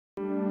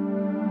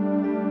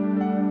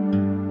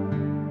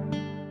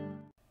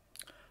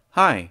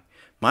Hi,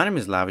 my name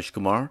is Lavish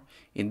Kumar.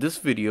 In this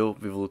video,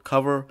 we will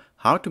cover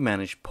how to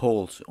manage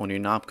polls on your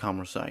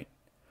nopCommerce site.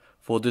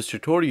 For this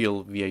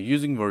tutorial, we are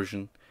using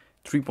version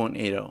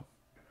 3.80.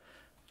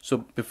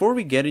 So before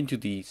we get into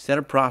the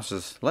setup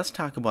process, let's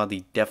talk about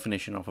the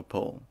definition of a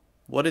poll.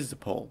 What is the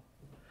poll?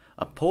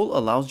 A poll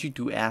allows you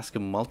to ask a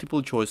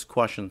multiple choice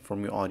question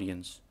from your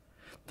audience.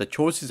 The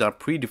choices are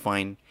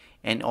predefined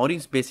and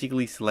audience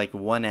basically select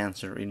one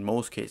answer in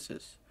most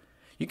cases.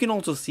 You can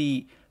also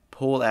see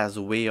poll as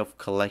a way of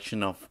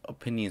collection of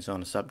opinions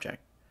on a subject.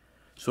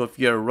 So if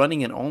you're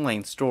running an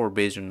online store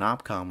based on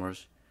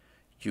nopCommerce,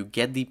 you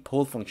get the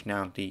poll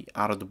functionality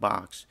out of the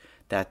box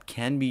that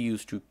can be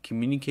used to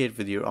communicate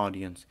with your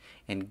audience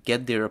and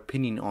get their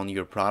opinion on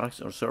your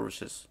products or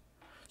services.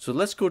 So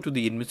let's go to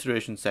the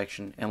administration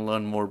section and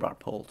learn more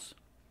about polls.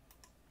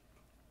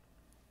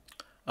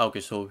 Okay,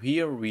 so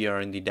here we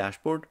are in the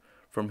dashboard.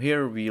 From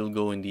here we'll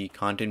go in the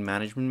content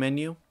management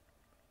menu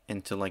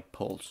and select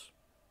polls.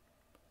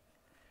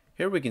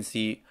 Here we can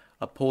see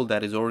a poll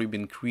that has already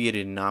been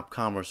created in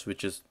nopCommerce,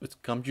 which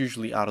comes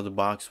usually out of the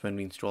box when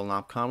we install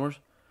nopCommerce.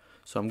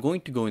 So I'm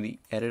going to go in the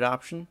edit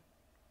option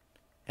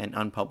and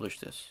unpublish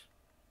this.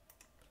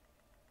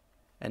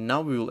 And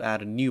now we will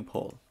add a new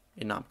poll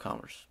in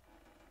nopCommerce.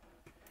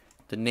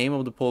 The name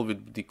of the poll will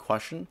be the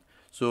question.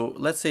 So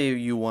let's say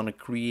you want to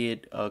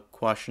create a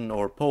question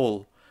or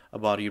poll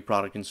about your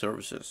product and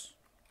services.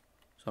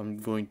 So I'm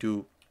going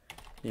to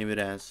name it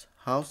as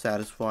how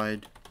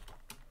satisfied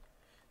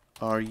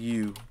are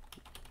you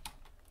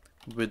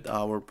with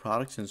our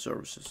products and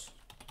services?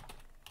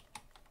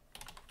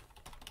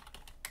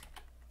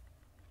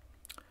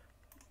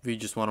 We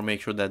just want to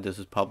make sure that this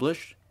is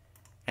published,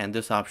 and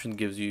this option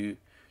gives you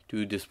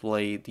to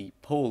display the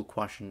poll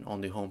question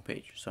on the home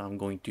page. So I'm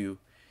going to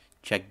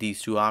check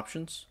these two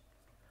options.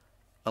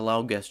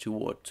 Allow guests to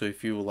vote. So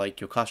if you would like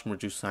your customer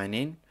to sign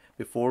in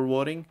before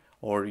voting,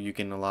 or you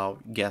can allow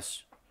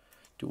guests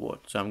to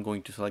vote. So I'm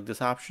going to select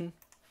this option.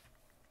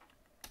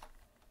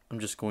 I'm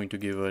just going to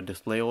give a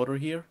display order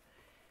here.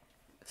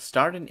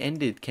 Start and end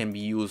date can be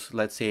used,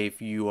 let's say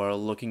if you are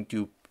looking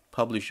to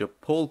publish a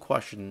poll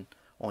question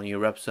on your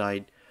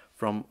website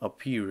from a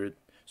period.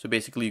 So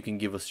basically you can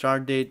give a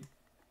start date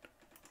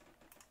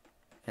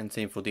and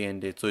same for the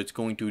end date. So it's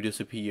going to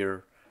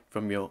disappear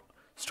from your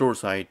store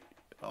site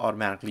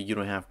automatically. You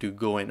don't have to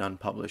go and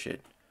unpublish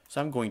it.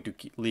 So I'm going to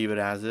leave it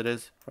as it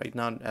is right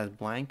now as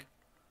blank.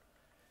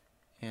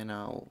 And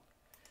I'll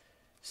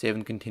save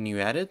and continue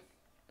edit.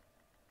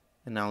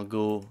 And I'll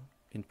go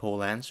in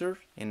poll answer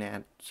and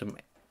add some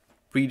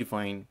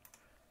predefined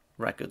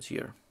records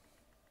here.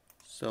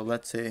 So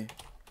let's say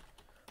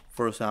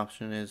first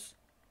option is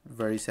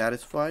very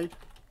satisfied.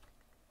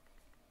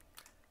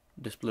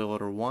 Display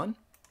order 1.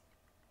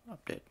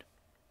 Update.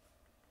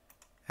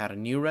 Add a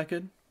new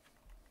record.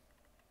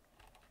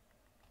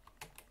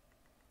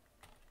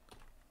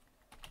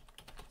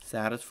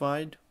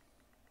 Satisfied.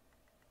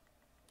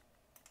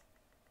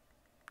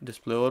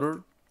 Display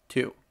order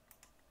 2.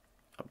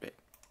 Update.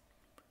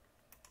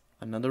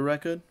 Another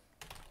record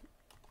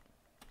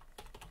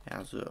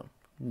as a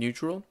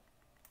neutral,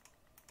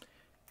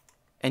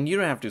 and you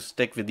don't have to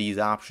stick with these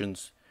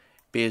options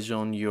based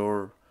on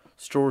your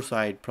store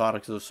side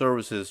products or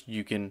services.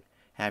 You can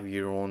have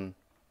your own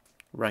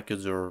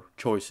records or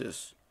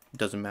choices, it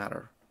doesn't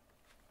matter.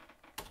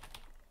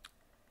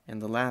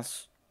 And the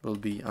last will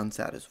be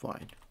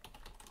unsatisfied.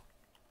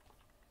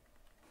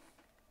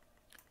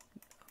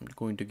 I'm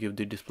going to give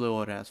the display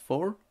order as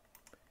 4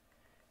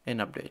 and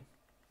update.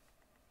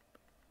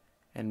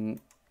 And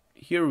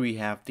here we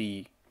have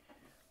the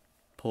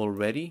poll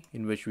ready,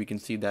 in which we can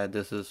see that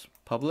this is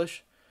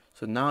published.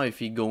 So now if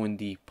we go in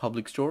the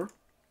public store,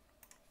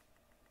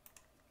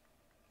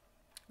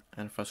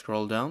 and if I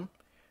scroll down,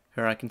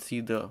 here I can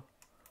see the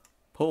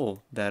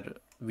poll that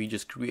we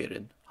just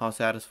created. How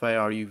satisfied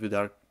are you with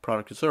our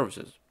product or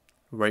services?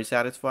 Very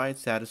satisfied,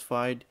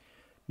 satisfied,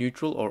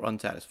 neutral, or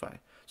unsatisfied.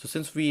 So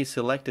since we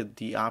selected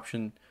the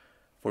option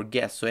for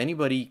guests, so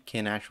anybody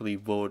can actually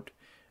vote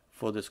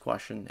for this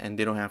question and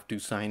they don't have to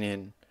sign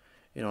in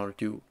order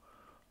to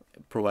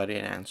provide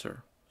an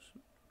answer.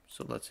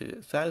 So let's say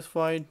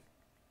satisfied,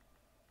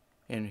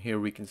 and here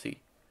we can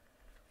see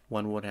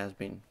one vote has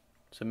been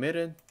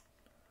submitted.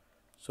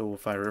 So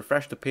if I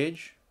refresh the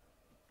page,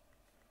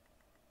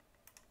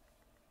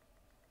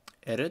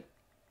 edit,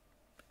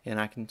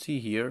 and I can see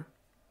here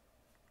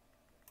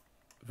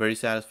very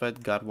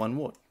satisfied got 1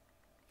 vote.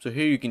 So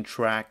here you can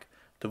track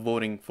the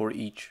voting for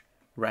each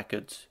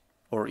records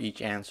or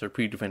each answer,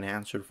 predefined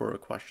answer for a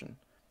question.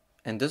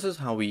 And this is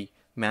how we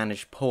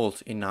manage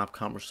polls in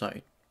nopCommerce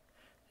site.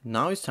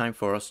 Now it's time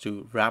for us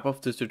to wrap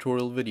up this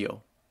tutorial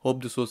video.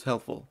 Hope this was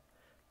helpful.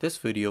 This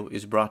video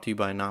is brought to you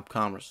by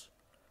nopCommerce,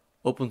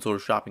 open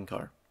source shopping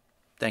cart.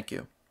 Thank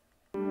you.